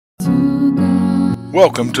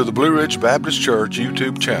Welcome to the Blue Ridge Baptist Church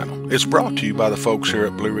YouTube channel. It's brought to you by the folks here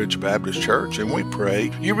at Blue Ridge Baptist Church, and we pray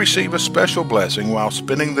you receive a special blessing while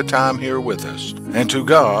spending the time here with us. And to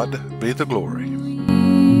God be the glory.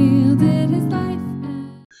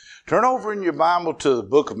 Turn over in your Bible to the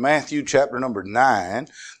book of Matthew, chapter number 9.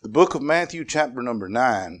 The book of Matthew, chapter number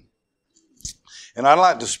 9. And I'd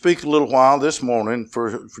like to speak a little while this morning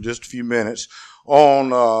for just a few minutes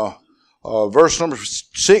on verse number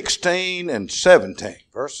 16 and 17.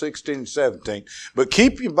 Verse 16 and 17. But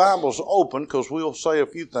keep your Bibles open because we'll say a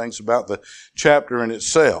few things about the chapter in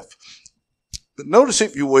itself. But notice,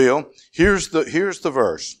 if you will, here's the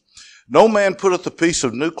verse. No man putteth a piece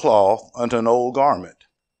of new cloth unto an old garment.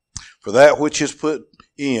 For that which is put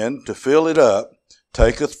in to fill it up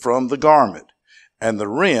taketh from the garment, and the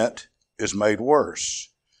rent is made worse.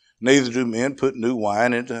 Neither do men put new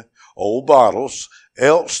wine into old bottles,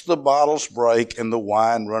 else the bottles break and the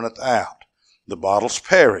wine runneth out. The bottles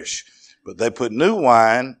perish, but they put new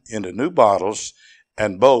wine into new bottles,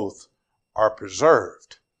 and both are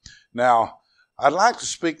preserved. Now, I'd like to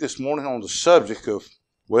speak this morning on the subject of,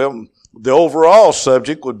 well, the overall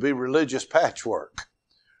subject would be religious patchwork.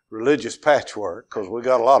 Religious patchwork, because we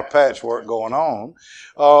got a lot of patchwork going on.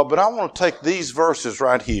 But I want to take these verses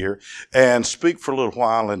right here and speak for a little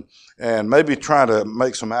while and maybe try to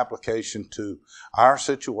make some application to our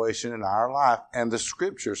situation in our life and the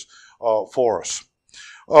scriptures for us.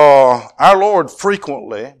 Our Lord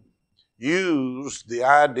frequently used the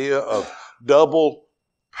idea of double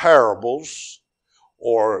parables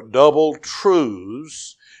or double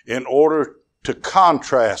truths in order to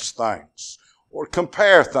contrast things or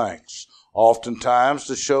compare things, oftentimes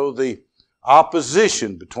to show the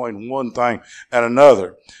opposition between one thing and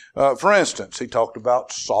another. For instance, he talked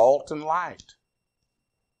about salt and light.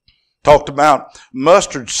 Talked about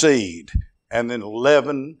mustard seed and then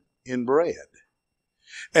leaven in bread.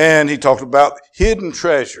 And he talked about hidden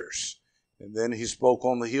treasures. And then he spoke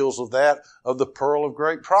on the heels of that of the pearl of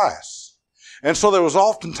great price. And so there was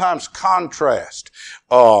oftentimes contrast.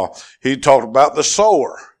 He talked about the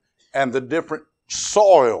sower and the different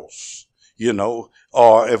soils,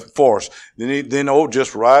 for us. Then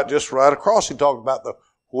just right across, he talked about the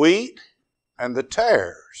wheat and the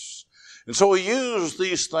tares. And so he used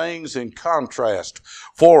these things in contrast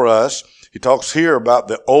for us. He talks here about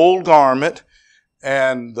the old garment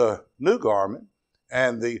and the new garment,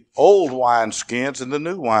 and the old wineskins and the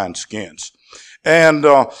new wineskins. And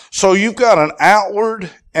so you've got an outward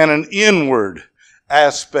and an inward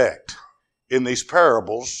aspect in these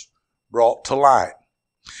parables brought to light.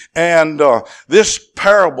 And this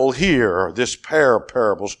parable here, this pair of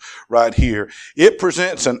parables right here, it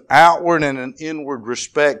presents an outward and an inward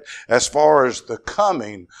respect as far as the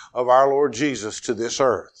coming of our Lord Jesus to this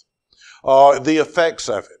earth. The effects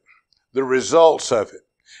of it, the results of it,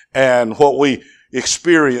 and what we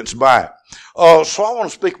experience by it. So I want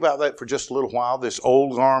to speak about that for just a little while, this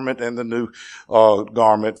old garment and the new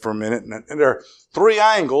garment for a minute. And there are three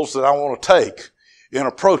angles that I want to take in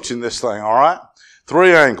approaching this thing, all right?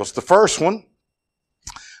 Three angles. The first one,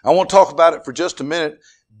 I want to talk about it for just a minute,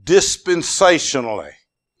 dispensationally.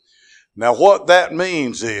 Now, what that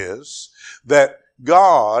means is that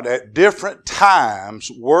God at different times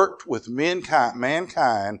worked with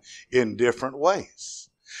mankind in different ways.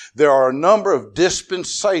 There are a number of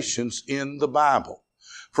dispensations in the Bible.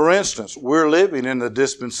 For instance, we're living in the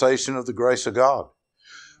dispensation of the grace of God.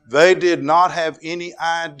 They did not have any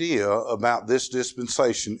idea about this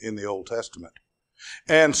dispensation in the Old Testament.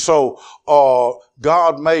 And so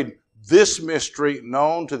God made this mystery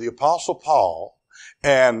known to the Apostle Paul,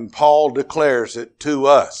 and Paul declares it to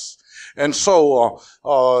us. And so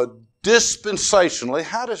dispensationally,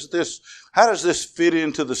 how does this fit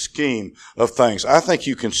into the scheme of things? I think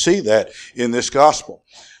you can see that in this gospel.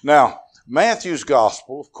 Now, Matthew's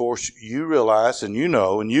gospel, of course, you realize and you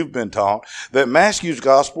know and you've been taught that Matthew's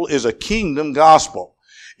gospel is a kingdom gospel.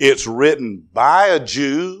 It's written by a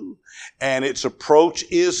Jew and its approach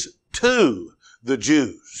is to the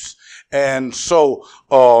Jews. And so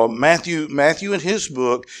Matthew in his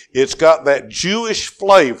book, it's got that Jewish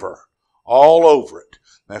flavor all over it.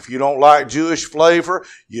 Now, if you don't like Jewish flavor,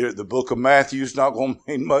 the book of Matthew is not going to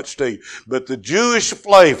mean much to you. But the Jewish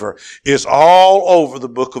flavor is all over the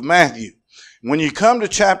book of Matthew. When you come to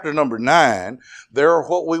chapter number 9, there are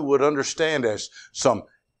what we would understand as some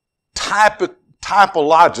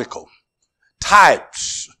typological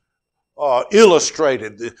types illustrate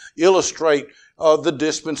the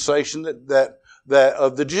dispensation that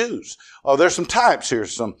of the Jews. There's some types here,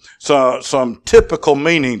 some typical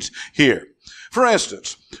meanings here. For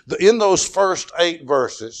instance, in those first 8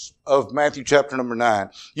 verses of Matthew chapter number 9,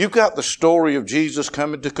 you've got the story of Jesus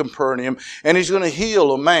coming to Capernaum, and he's going to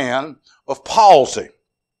heal a man of palsy.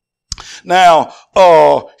 Now,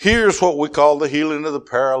 here's what we call the healing of the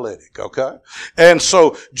paralytic, okay? And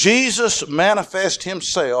so Jesus manifests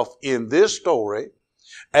himself in this story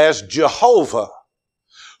as Jehovah,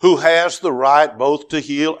 who has the right both to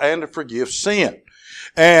heal and to forgive sin.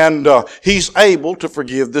 And he's able to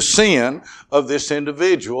forgive the sin of this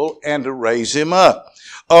individual and to raise him up.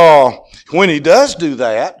 When he does do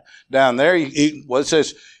that, down there, it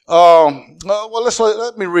says,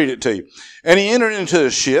 let me read it to you. And he entered into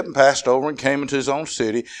a ship and passed over and came into his own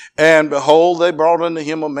city. And behold, they brought unto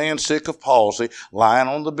him a man sick of palsy, lying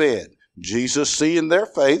on the bed. Jesus, seeing their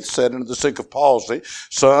faith, said unto the sick of palsy,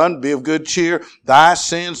 Son, be of good cheer, thy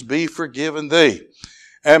sins be forgiven thee.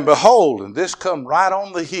 And behold, and this come right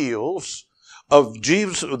on the heels of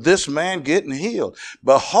Jesus, this man getting healed.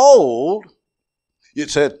 Behold,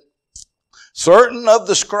 it said, certain of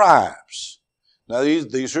the scribes, now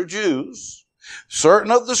these are Jews,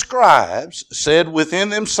 certain of the scribes said within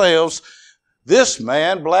themselves, this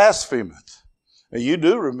man blasphemeth. Now you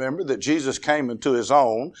do remember that Jesus came into his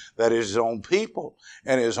own, that is his own people,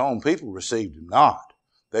 and his own people received him not.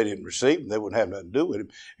 They didn't receive him. They wouldn't have nothing to do with him.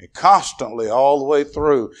 And constantly, all the way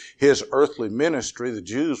through his earthly ministry, the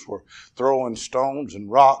Jews were throwing stones and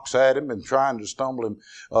rocks at him and trying to stumble him,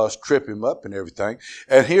 trip him up and everything.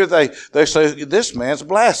 And here they say, this man's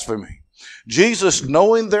blaspheming. Jesus,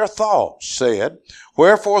 knowing their thoughts, said,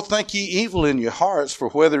 Wherefore think ye evil in your hearts, for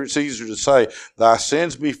whether it's easier to say, Thy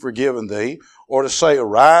sins be forgiven thee, or to say,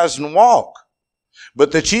 Arise and walk.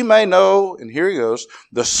 But that ye may know, and here he goes,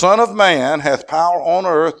 the Son of Man hath power on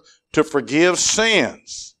earth to forgive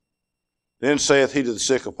sins. Then saith he to the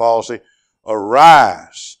sick of palsy,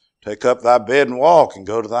 Arise, take up thy bed and walk, and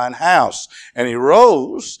go to thine house. And he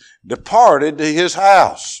rose, departed to his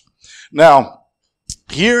house. Now,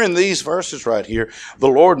 here in these verses right here, the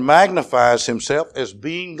Lord magnifies himself as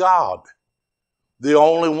being God, the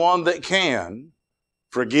only one that can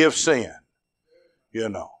forgive sin, you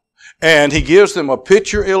know. And he gives them a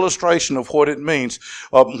picture illustration of what it means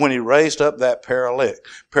when he raised up that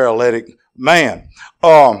paralytic man.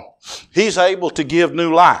 He's able to give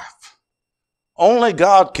new life. Only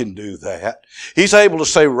God can do that. He's able to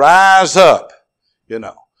say, rise up, you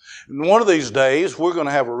know. And one of these days, we're going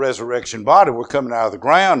to have a resurrection body. We're coming out of the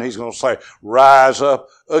ground. He's going to say, rise up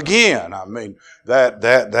again. I mean,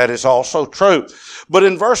 that is also true. But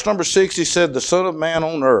in verse number 6, he said, the Son of Man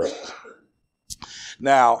on earth.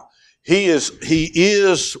 Now, he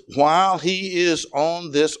is, while he is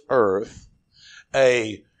on this earth,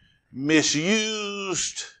 a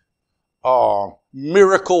misused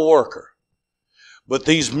miracle worker. But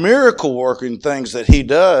these miracle working things that he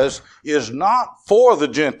does is not for the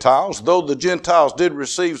Gentiles, though the Gentiles did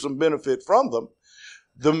receive some benefit from them.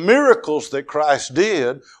 The miracles that Christ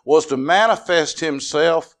did was to manifest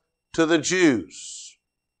himself to the Jews,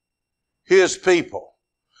 his people,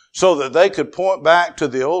 so that they could point back to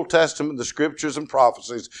the Old Testament, the scriptures and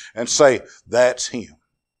prophecies, and say, that's him.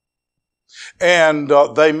 And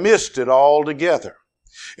they missed it altogether.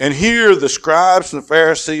 And here the scribes and the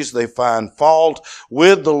Pharisees, they find fault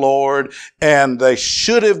with the Lord, and they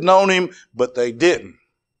should have known him, but they didn't.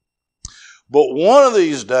 But one of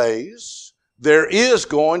these days, there is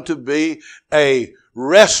going to be a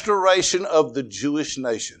restoration of the Jewish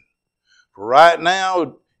nation. For right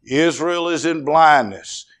now, Israel is in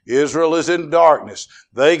blindness. Israel is in darkness.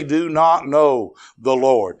 They do not know the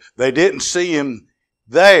Lord. They didn't see him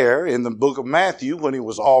there in the book of Matthew when he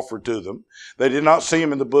was offered to them. They did not see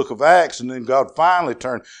him in the book of Acts, and then God finally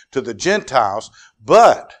turned to the Gentiles.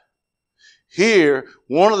 But here,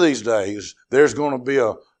 one of these days, there's going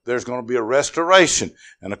to be a restoration.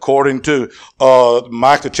 And according to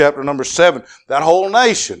Micah chapter number 7, that whole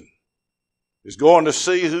nation is going to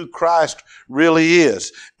see who Christ really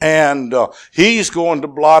is. And he's going to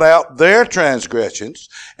blot out their transgressions,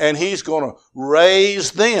 and he's going to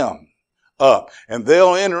raise them up. And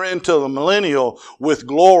they'll enter into the millennial with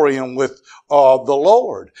glory and with the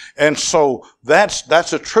Lord. And so that's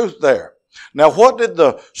a truth there. Now, what did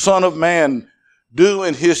the Son of Man do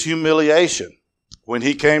in his humiliation when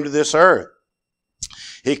he came to this earth?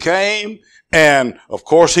 He came, and of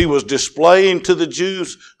course he was displaying to the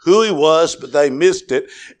Jews who he was, but they missed it,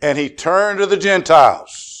 and he turned to the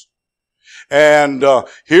Gentiles. And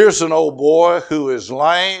here's an old boy who is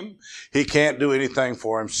lame. He can't do anything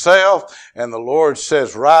for himself, and the Lord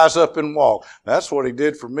says, rise up and walk. That's what he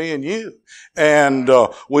did for me and you, and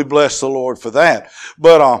we bless the Lord for that.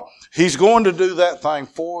 But he's going to do that thing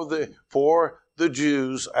for the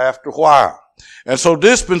Jews after a while. And so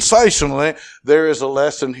dispensationally, there is a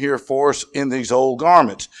lesson here for us in these old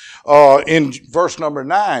garments. In verse number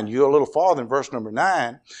 9, you go a little farther in verse number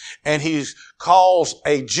 9, and he calls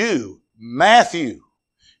a Jew, Matthew.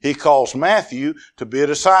 He calls Matthew to be a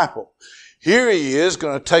disciple. Here he is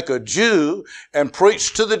going to take a Jew and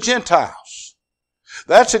preach to the Gentiles.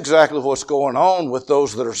 That's exactly what's going on with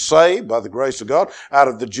those that are saved by the grace of God out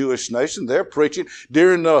of the Jewish nation. They're preaching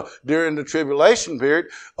during the tribulation period.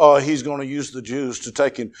 He's going to use the Jews to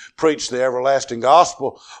take and preach the everlasting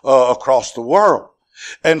gospel across the world.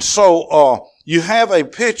 And so you have a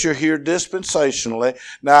picture here dispensationally.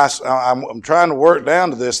 Now I'm trying to work down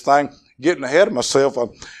to this thing. Getting ahead of myself.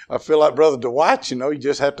 I feel like Brother Dwight, you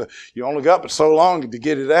only got but so long to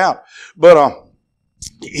get it out. But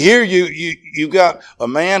here you got a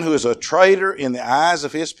man who is a traitor in the eyes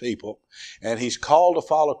of his people, and he's called to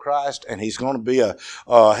follow Christ, and he's going to be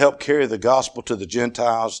help carry the gospel to the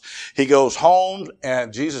Gentiles. He goes home,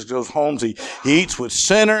 and Jesus goes home. He eats with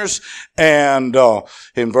sinners, and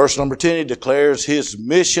in verse number 10, he declares his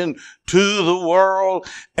mission to the world.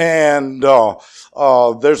 And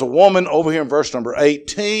there's a woman over here in verse number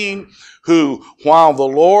 18 who, while the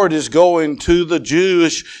Lord is going to the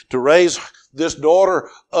Jewish to raise this daughter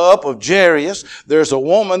up of Jairus, there's a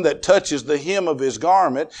woman that touches the hem of his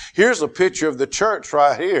garment. Here's a picture of the church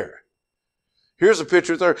right here. Here's a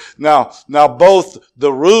picture there. Now both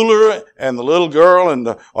the ruler and the little girl and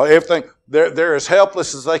everything, they're as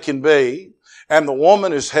helpless as they can be. And the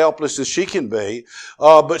woman is helpless as she can be.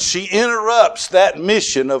 But she interrupts that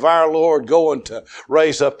mission of our Lord going to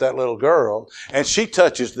raise up that little girl. And she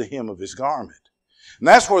touches the hem of his garment. And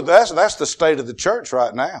that's the state of the church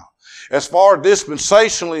right now. As far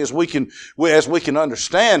dispensationally as we can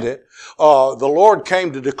understand it, the Lord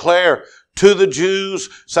came to declare to the Jews,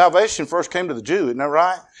 salvation first came to the Jew, isn't that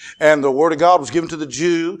right? And the Word of God was given to the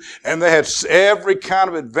Jew, and they had every kind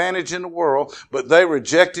of advantage in the world, but they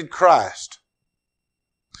rejected Christ.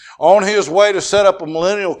 On his way to set up a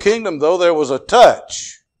millennial kingdom, though, there was a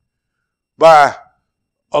touch by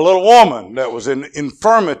a little woman that was in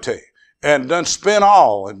infirmity and done spent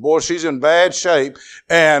all. And boy, she's in bad shape.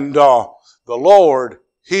 And the Lord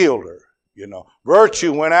healed her.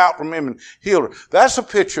 Virtue went out from him and healed her. That's a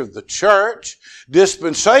picture of the church.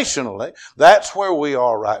 Dispensationally, that's where we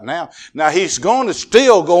are right now. Now, he's going to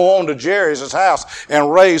still go on to Jairus' house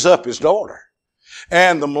and raise up his daughter.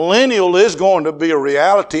 And the millennial is going to be a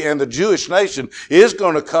reality, and the Jewish nation is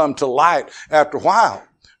going to come to light after a while.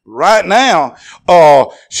 Right now,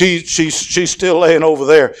 she's still laying over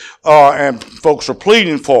there, and folks are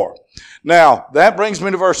pleading for her. Now, that brings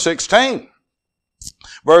me to verse 16.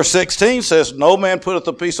 Verse 16 says, "No man putteth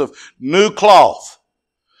a piece of new cloth."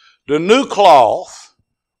 The new cloth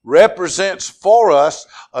represents for us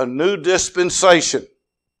a new dispensation.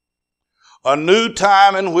 A new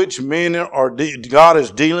time in which God is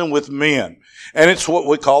dealing with men. And it's what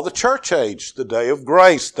we call the church age, the day of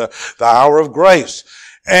grace, the hour of grace.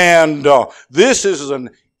 And this is an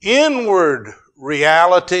inward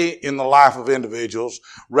reality in the life of individuals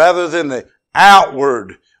rather than the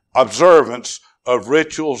outward observance of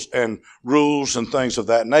rituals and rules and things of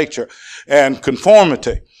that nature. And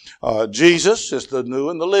conformity. Jesus is the new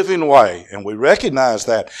and the living way, and we recognize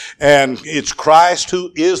that. And it's Christ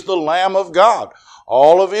who is the Lamb of God.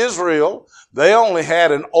 All of Israel, they only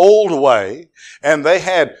had an old way, and they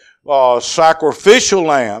had sacrificial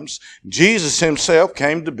lambs. Jesus himself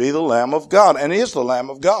came to be the Lamb of God, and is the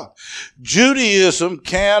Lamb of God. Judaism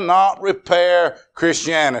cannot repair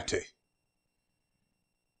Christianity.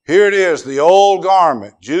 Here it is, the old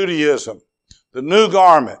garment, Judaism, the new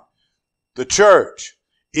garment, the church.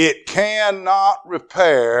 It cannot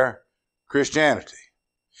repair Christianity.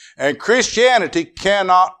 And Christianity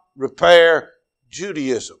cannot repair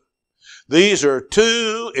Judaism. These are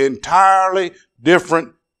two entirely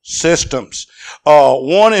different systems.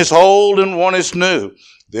 One is old and one is new.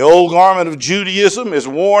 The old garment of Judaism is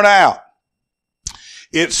worn out.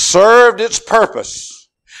 It served its purpose.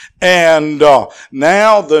 And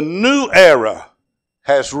now the new era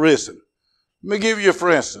has risen. Let me give you for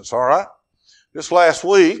instance, all right? This last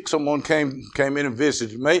week, someone came in and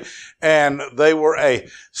visited me, and they were a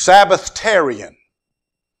Sabbatarian.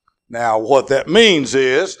 Now, what that means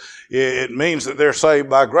is, it means that they're saved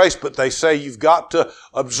by grace, but they say you've got to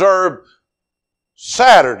observe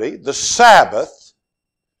Saturday, the Sabbath,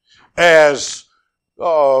 as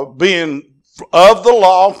being of the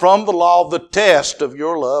law, from the law, the test of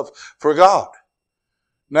your love for God.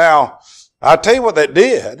 Now, I'll tell you what that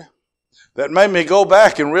did. That made me go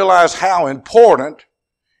back and realize how important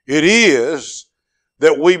it is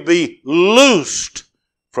that we be loosed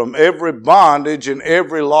from every bondage and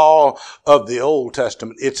every law of the Old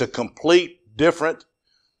Testament. It's a complete different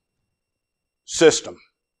system,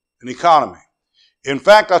 an economy. In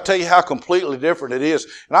fact, I'll tell you how completely different it is,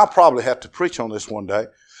 and I'll probably have to preach on this one day.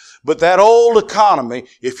 But that old economy,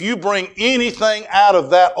 if you bring anything out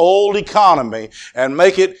of that old economy and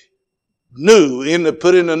make it new,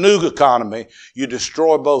 put in a new economy, you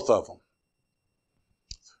destroy both of them.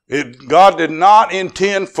 God did not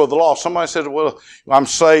intend for the law. Somebody said, well, I'm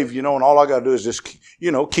saved, and all I got to do is just,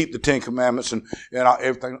 keep the Ten Commandments and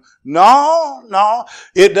everything. No.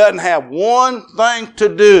 It doesn't have one thing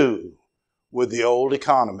to do with the old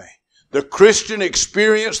economy. The Christian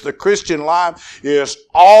experience, the Christian life is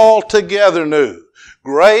altogether new.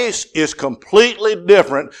 Grace is completely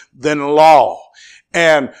different than law.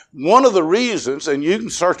 And one of the reasons, and you can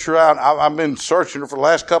search her out, I've been searching her for the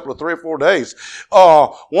last couple of 3 or 4 days.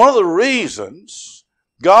 One of the reasons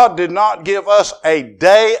God did not give us a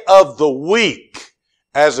day of the week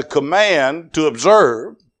as a command to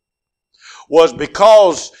observe was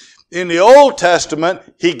because in the Old Testament,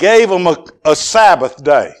 He gave them a Sabbath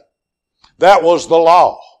day. That was the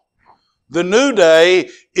law. The new day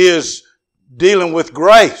is dealing with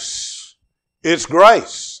grace. It's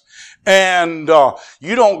grace. And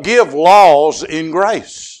you don't give laws in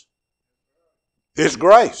grace. It's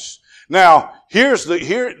grace. Now,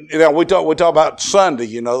 we talk about Sunday,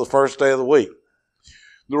 the first day of the week.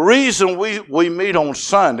 The reason we meet on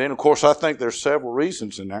Sunday, and of course I think there's several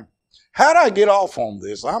reasons in there. How did I get off on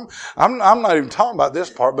this? I'm not even talking about this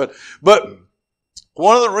part, but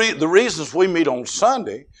one of the reasons we meet on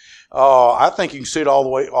Sunday, I think you can see it all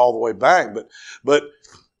the way back, but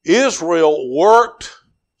Israel worked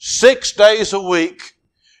 6 days a week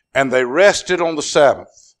and they rested on the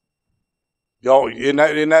Sabbath. Y'all, isn't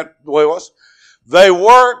that the way it was? They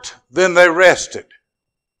worked, then they rested.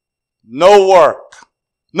 No work.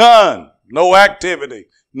 None. No activity.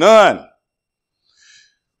 None.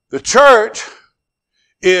 The church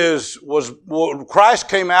Christ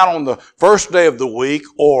came out on the first day of the week,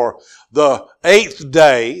 or the 8th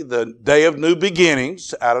day, the day of new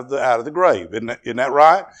beginnings, out of the grave. Isn't that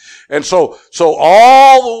right? And so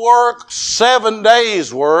all the work, 7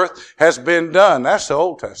 days worth, has been done. That's the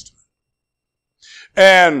Old Testament.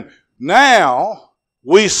 And now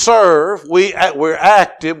we serve, we're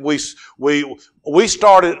active, we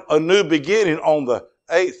started a new beginning on the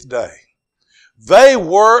 8th day. They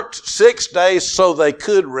worked 6 days so they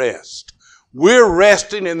could rest. We're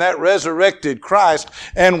resting in that resurrected Christ,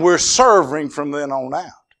 and we're serving from then on out.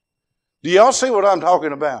 Do y'all see what I'm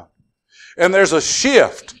talking about? And there's a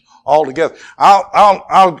shift altogether.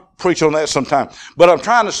 I'll preach on that sometime. But I'm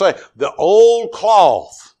trying to say the old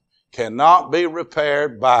cloth cannot be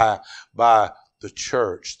repaired by the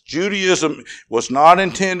church. Judaism was not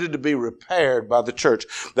intended to be repaired by the church.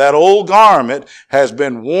 That old garment has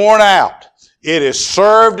been worn out. It has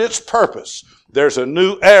served its purpose. There's a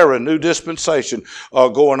new era, new dispensation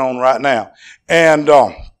going on right now. And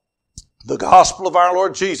the gospel of our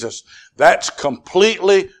Lord Jesus, that's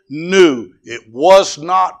completely new. It was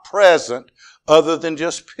not present other than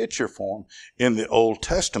just picture form in the Old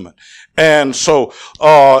Testament. And so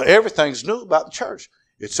everything's new about the church.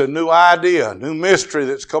 It's a new idea, a new mystery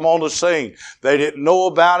that's come on the scene. They didn't know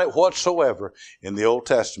about it whatsoever in the Old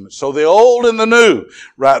Testament. So the old and the new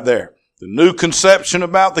right there. The new conception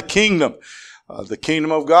about the kingdom. The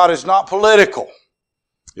kingdom of God is not political.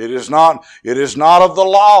 It is not of the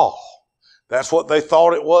law. That's what they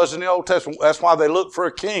thought it was in the Old Testament. That's why they looked for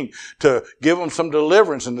a king to give them some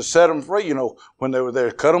deliverance and to set them free, when they were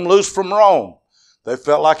there. Cut them loose from Rome. They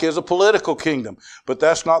felt like it was a political kingdom. But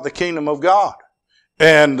that's not the kingdom of God.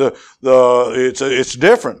 And it's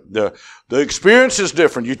different. The experience is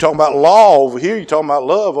different. You're talking about law over here. You're talking about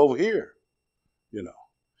love over here.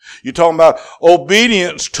 You're talking about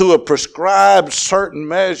obedience to a prescribed certain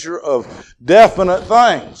measure of definite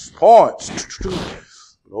things, points.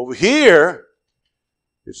 But over here,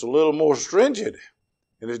 it's a little more stringent,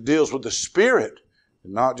 and it deals with the spirit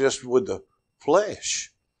and not just with the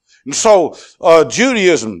flesh. And so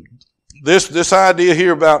Judaism, this idea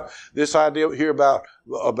here about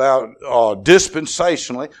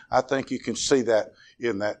dispensationally, I think you can see that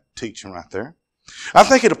in that teaching right there. I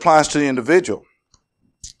think it applies to the individual.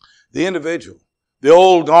 The individual. The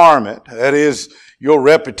old garment, that is your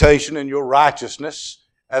reputation and your righteousness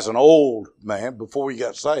as an old man before you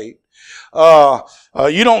got saved.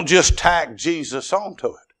 You don't just tack Jesus onto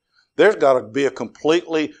it. There's got to be a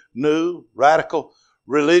completely new, radical,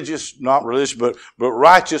 not religious, but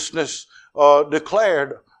righteousness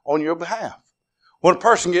declared on your behalf. When a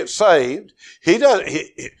person gets saved, we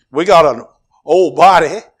got an old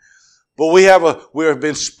body, But we have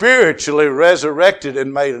been spiritually resurrected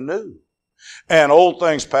and made anew. And old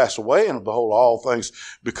things pass away, and behold, all things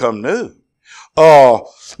become new.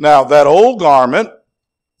 Now, that old garment,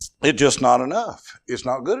 it's just not enough. It's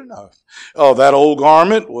not good enough. That old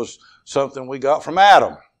garment was something we got from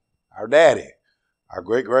Adam, our daddy, our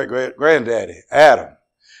great-great-great-granddaddy, Adam.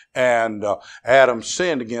 And Adam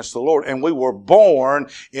sinned against the Lord, and we were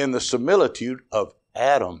born in the similitude of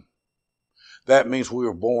Adam. That means we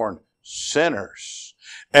were born sinners.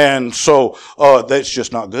 And so that's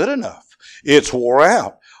just not good enough. It's wore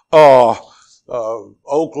out.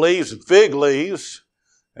 Oak leaves and fig leaves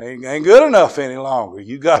ain't good enough any longer.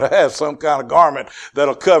 You got to have some kind of garment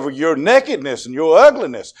that'll cover your nakedness and your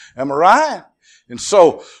ugliness. Am I right? And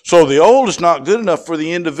so the old is not good enough for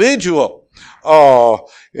the individual.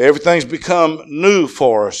 Everything's become new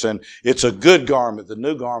for us, and it's a good garment. The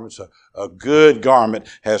new garment's a good garment.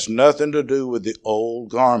 Has nothing to do with the old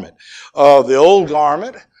garment. The old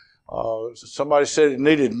garment, somebody said it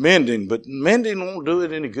needed mending, but mending won't do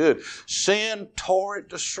it any good. Sin tore it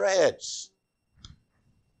to shreds.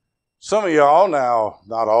 Some of y'all now,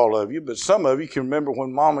 not all of you, but some of you can remember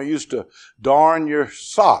when Mama used to darn your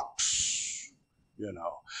socks, you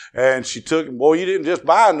know. And she took them. Boy, you didn't just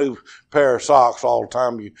buy a new pair of socks all the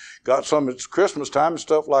time. You got some at Christmas time and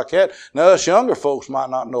stuff like that. Now, us younger folks might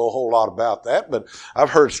not know a whole lot about that, but I've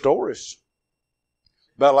heard stories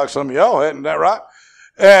about like some of y'all, isn't that right?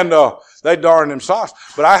 And they darn them socks.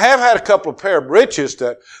 But I have had a couple of pair of breeches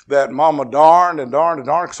that Mama darned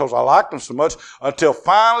because I liked them so much until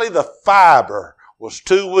finally the fiber was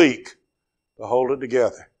too weak to hold it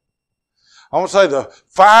together. I want to say the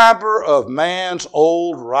fiber of man's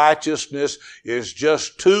old righteousness is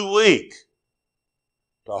just too weak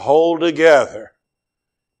to hold together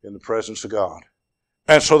in the presence of God.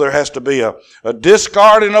 And so there has to be a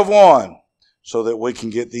discarding of one so that we can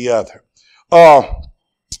get the other.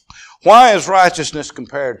 Why is righteousness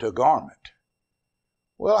compared to a garment?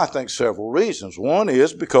 Well, I think several reasons. One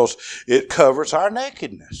is because it covers our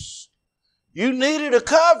nakedness. You needed a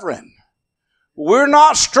covering. We're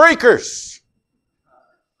not streakers.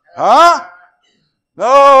 Huh?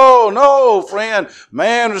 No, friend.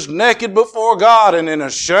 Man was naked before God and in a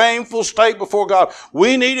shameful state before God.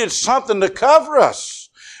 We needed something to cover us.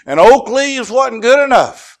 And oak leaves wasn't good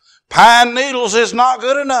enough. Pine needles is not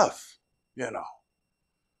good enough, you know.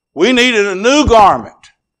 We needed a new garment.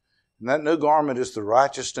 And that new garment is the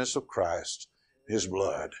righteousness of Christ, His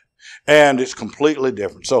blood. And it's completely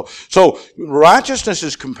different. So righteousness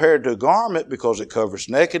is compared to a garment because it covers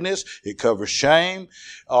nakedness, it covers shame,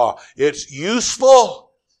 it's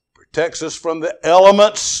useful, protects us from the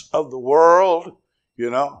elements of the world,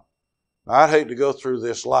 you know. I'd hate to go through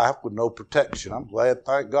this life with no protection. I'm glad,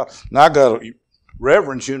 thank God. Now I got a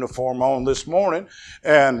reverend's uniform on this morning,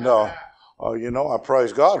 and I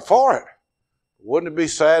praise God for it. Wouldn't it be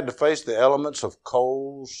sad to face the elements of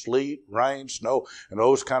cold, sleet, rain, snow, and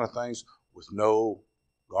those kind of things with no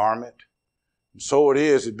garment? And so it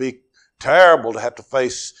is. It'd be terrible to have to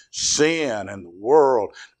face sin and the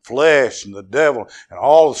world, flesh and the devil, and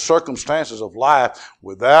all the circumstances of life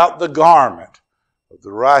without the garment of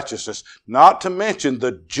the righteousness, not to mention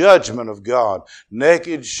the judgment of God,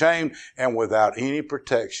 naked, shamed, and without any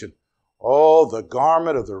protection. Oh, the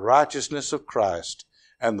garment of the righteousness of Christ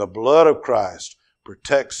and the blood of Christ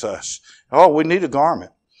protects us. Oh, we need a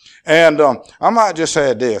garment. And I might just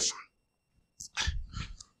add this.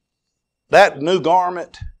 That new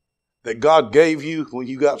garment that God gave you when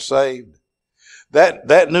you got saved,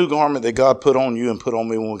 that new garment that God put on you and put on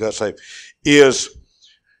me when we got saved is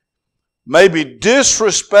maybe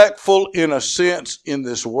disrespectful in a sense in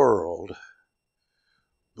this world,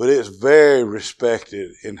 but it's very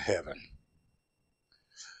respected in heaven.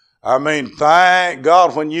 I mean, thank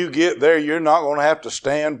God when you get there, you're not going to have to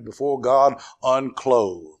stand before God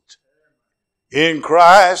unclothed. In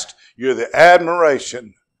Christ, you're the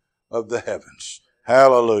admiration of the heavens.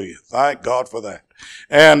 Hallelujah. Thank God for that.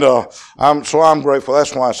 And I'm grateful.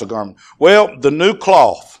 That's why it's a garment. Well, the new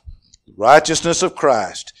cloth, the righteousness of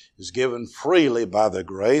Christ, is given freely by the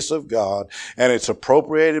grace of God, and it's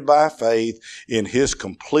appropriated by faith in His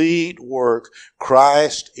complete work.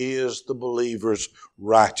 Christ is the believer's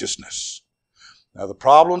righteousness. Now, the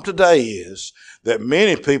problem today is that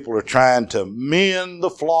many people are trying to mend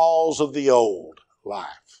the flaws of the old life.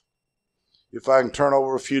 If I can turn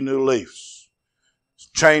over a few new leaves,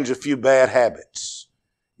 change a few bad habits,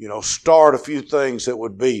 start a few things that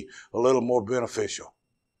would be a little more beneficial.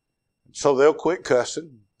 So they'll quit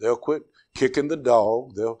cussing. They'll quit kicking the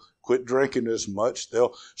dog. They'll quit drinking as much.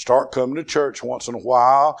 They'll start coming to church once in a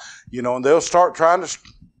while, and they'll start trying to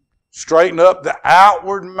Straighten up the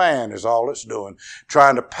outward man is all it's doing,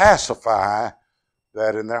 trying to pacify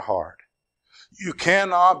that in their heart. You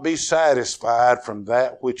cannot be satisfied from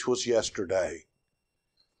that which was yesterday.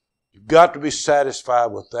 You've got to be satisfied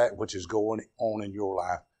with that which is going on in your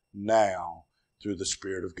life now through the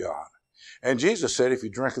Spirit of God. And Jesus said, if you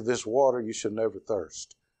drink of this water, you shall never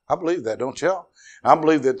thirst. I believe that, don't y'all? I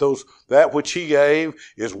believe that that which He gave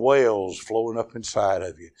is wells flowing up inside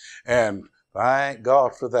of you. And thank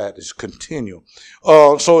God for that. It's continual.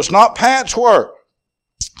 So it's not patchwork.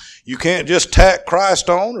 You can't just tack Christ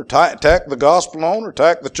on or tack the gospel on or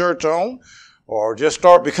tack the church on or just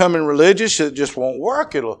start becoming religious. It just won't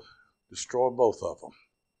work. It'll destroy both of them.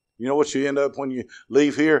 You know what you end up when you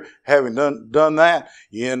leave here having done that?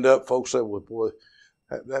 You end up, folks say, well, boy,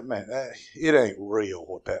 that man, it ain't real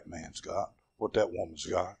what that man's got, what that woman's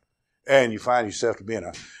got. And you find yourself to being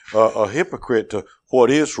a hypocrite to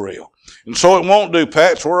what is real. And so it won't do.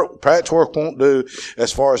 Patchwork won't do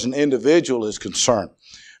as far as an individual is concerned.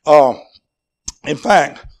 In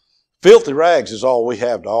fact, filthy rags is all we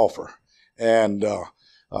have to offer. And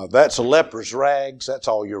that's a leper's rags. That's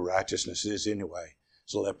all your righteousness is anyway.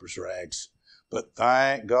 It's a leper's rags. But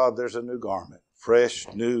thank God there's a new garment. Fresh,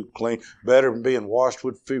 new, clean. Better than being washed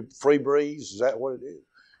with free breeze. Is that what it is?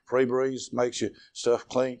 Free breeze makes your stuff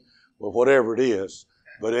clean. Well, whatever it is.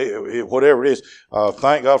 But whatever it is,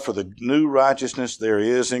 thank God for the new righteousness there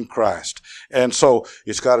is in Christ. And so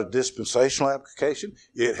it's got a dispensational application.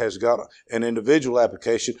 It has got an individual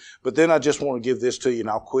application. But then I just want to give this to you and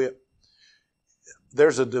I'll quit.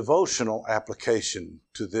 There's a devotional application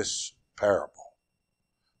to this parable.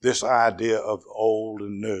 This idea of old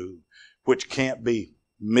and new, which can't be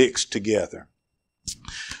mixed together.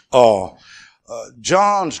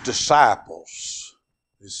 John's disciples,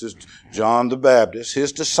 this is John the Baptist,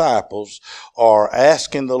 his disciples are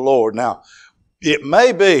asking the Lord. Now, it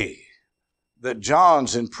may be that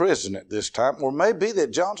John's in prison at this time, or may be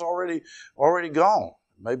that John's already gone.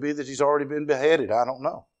 It may be that he's already been beheaded. I don't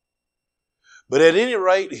know. But at any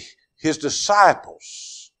rate, his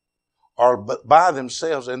disciples are by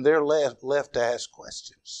themselves and they're left to ask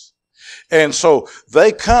questions. And so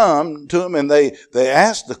they come to him and they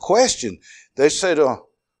ask the question. They said,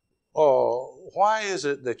 why is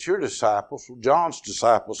it that your disciples, John's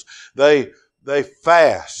disciples, they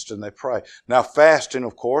fast and they pray? Now fasting,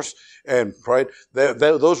 of course, and prayed,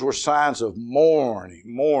 those were signs of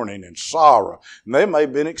mourning and sorrow. And they may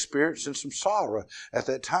have been experiencing some sorrow at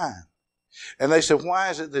that time. And they said, why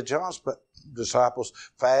is it that John's disciples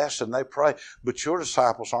fast and they pray, but your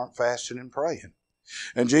disciples aren't fasting and praying?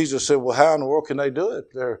 And Jesus said, well, how in the world can they do it?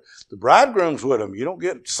 The bridegroom's with them. You don't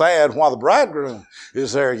get sad while the bridegroom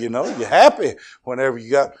is there, you know. You're happy whenever you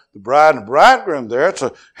got the bride and the bridegroom there. It's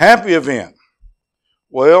a happy event.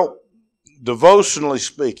 Well, devotionally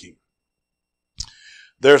speaking,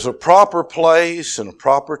 there's a proper place and a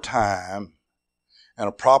proper time and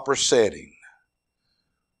a proper setting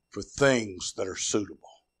for things that are suitable.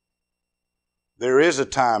 There is a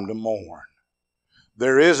time to mourn.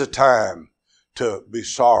 There is a time to be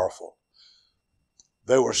sorrowful.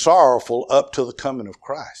 They were sorrowful up to the coming of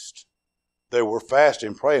Christ. They were fasting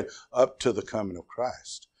and praying up to the coming of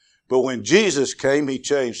Christ. But when Jesus came, He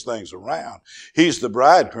changed things around. He's the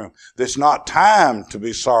bridegroom. It's not time to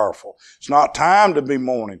be sorrowful. It's not time to be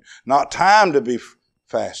mourning. Not time to be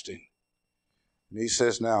fasting. And He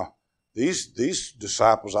says, now, these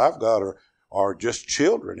disciples I've got are just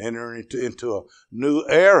children entering into a new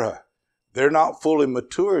era. They're not fully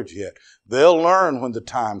matured yet. They'll learn when the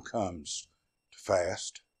time comes to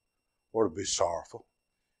fast or to be sorrowful.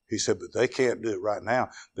 He said, but they can't do it right now.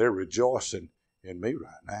 They're rejoicing in me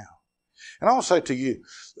right now. And I'll say to you,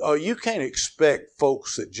 you can't expect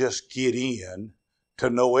folks that just get in to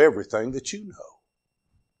know everything that you know.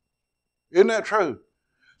 Isn't that true?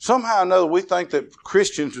 Somehow or another, we think that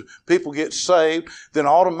Christians, people get saved, then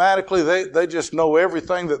automatically they just know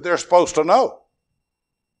everything that they're supposed to know.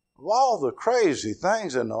 Of all the crazy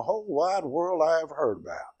things in the whole wide world I have heard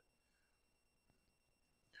about.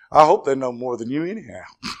 I hope they know more than you anyhow.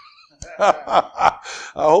 I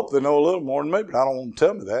hope they know a little more than me, but I don't want them to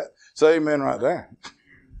tell me that. Say amen right there.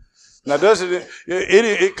 Now, does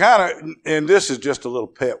it kind of, and this is just a little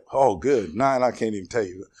pet, oh good, I can't even tell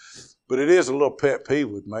you. But it is a little pet peeve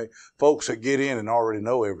with me. Folks that get in and already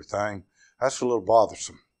know everything, that's a little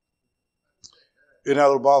bothersome. You know, a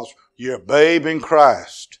little bothersome. You're a babe in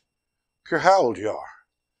Christ. I don't care how old you are.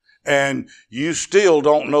 And you still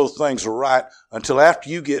don't know things are right until after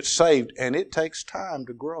you get saved. And it takes time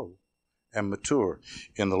to grow and mature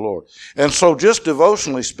in the Lord. And so just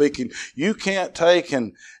devotionally speaking, you can't take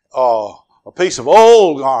a piece of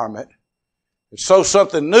old garment and sew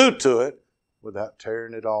something new to it without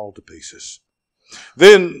tearing it all to pieces.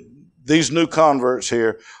 Then these new converts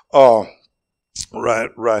here,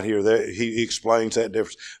 right here, he explains that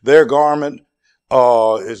difference. Their garment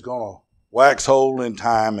is going to wax old in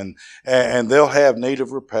time, and they'll have need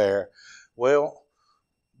of repair. Well,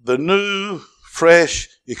 the new, fresh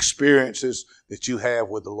experiences that you have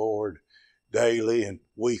with the Lord daily and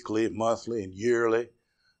weekly and monthly and yearly,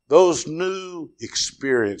 those new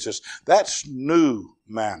experiences, that's new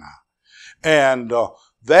manna. And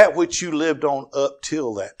that which you lived on up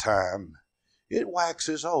till that time, it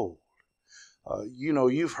waxes old.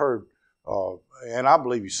 You've heard, and I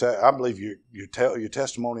believe your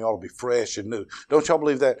testimony ought to be fresh and new. Don't y'all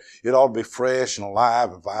believe that? It ought to be fresh and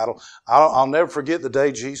alive and vital. I'll never forget the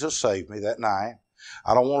day Jesus saved me that night.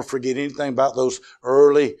 I don't want to forget anything about those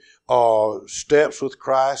early steps with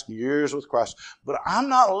Christ, years with Christ. But I'm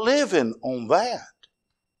not living on that.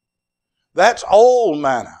 That's old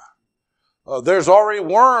manna. There's already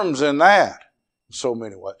worms in that. So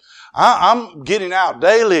many ways. I'm getting out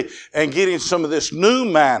daily and getting some of this new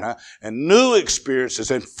manna and new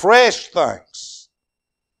experiences and fresh things.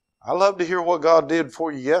 I love to hear what God did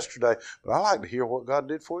for you yesterday, but I like to hear what God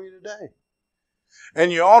did for you today.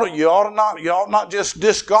 And you ought not just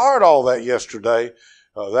discard all that yesterday.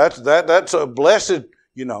 That's a blessed,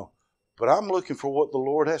 But I'm looking for what the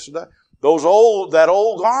Lord has today. That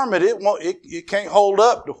old garment, it can't hold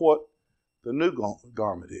up to what the new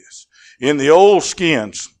garment is. In the old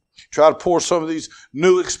skins, try to pour some of these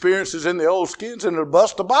new experiences in the old skins and it'll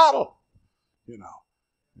bust a bottle.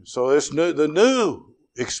 So it's new. The new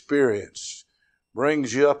experience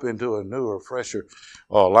brings you up into a newer, fresher,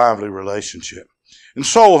 lively relationship. And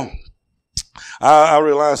so I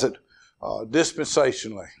realize that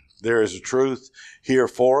dispensationally, there is a truth here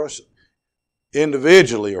for us.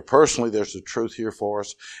 Individually or personally, there's a truth here for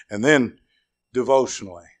us. And then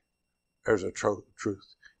devotionally, there's a truth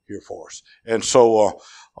here for us. And so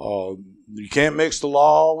you can't mix the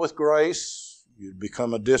law with grace. You'd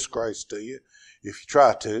become a disgrace to you if you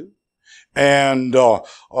try to. And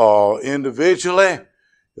individually,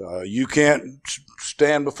 you can't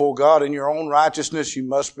stand before God in your own righteousness. You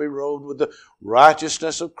must be robed with the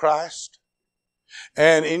righteousness of Christ.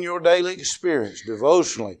 And in your daily experience,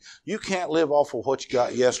 devotionally, you can't live off of what you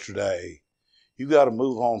got yesterday. You got to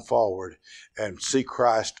move on forward and see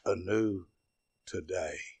Christ anew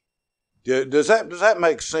today. Does that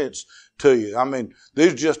make sense to you? I mean,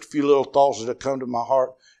 these are just a few little thoughts that have come to my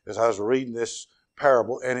heart as I was reading this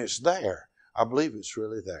parable, and it's there. I believe it's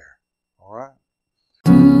really there. All right?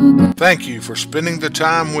 Thank you for spending the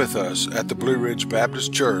time with us at the Blue Ridge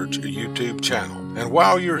Baptist Church YouTube channel. And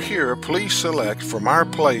while you're here, please select from our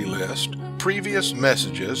playlist previous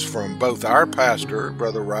messages from both our pastor,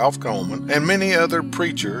 Brother Ralph Coleman, and many other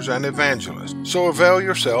preachers and evangelists. So avail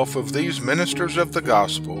yourself of these ministers of the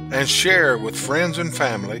gospel and share with friends and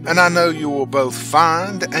family, and I know you will both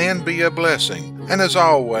find and be a blessing. And as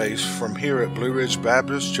always, from here at Blue Ridge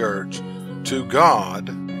Baptist Church, to God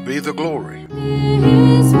be the glory.